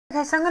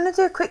Okay, so I'm going to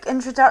do a quick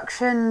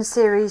introduction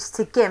series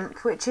to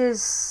Gimp, which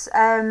is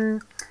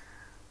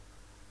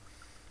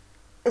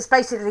it's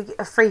basically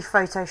a free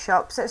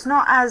Photoshop. So it's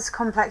not as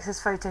complex as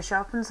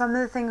Photoshop, and some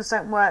of the things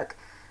don't work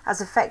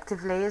as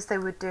effectively as they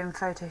would do in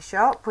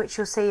Photoshop, which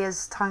you'll see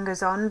as time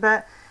goes on.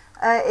 But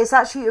it's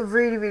actually a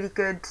really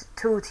good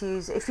tool to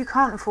use if you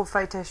can't afford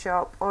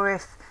Photoshop, or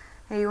if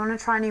you want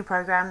to try a new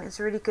program. It's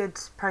a really good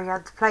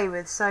program to play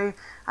with. So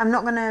I'm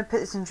not going to put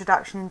this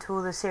introduction into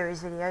all the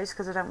series videos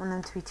because I don't want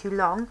them to be too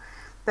long,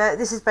 but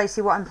this is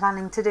basically what I'm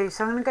planning to do.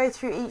 So I'm going to go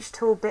through each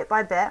tool bit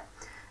by bit,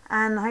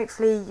 and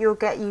hopefully you'll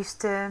get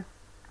used to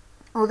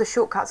all the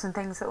shortcuts and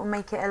things that will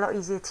make it a lot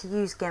easier to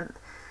use Gimp.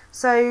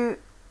 So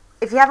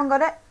if you haven't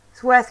got it,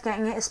 it's worth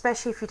getting it,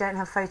 especially if you don't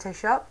have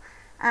Photoshop,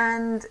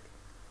 and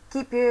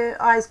keep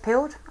your eyes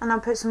peeled, and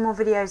I'll put some more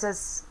videos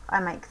as I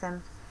make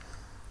them.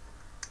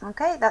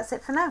 Okay, that's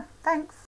it for now. Thanks.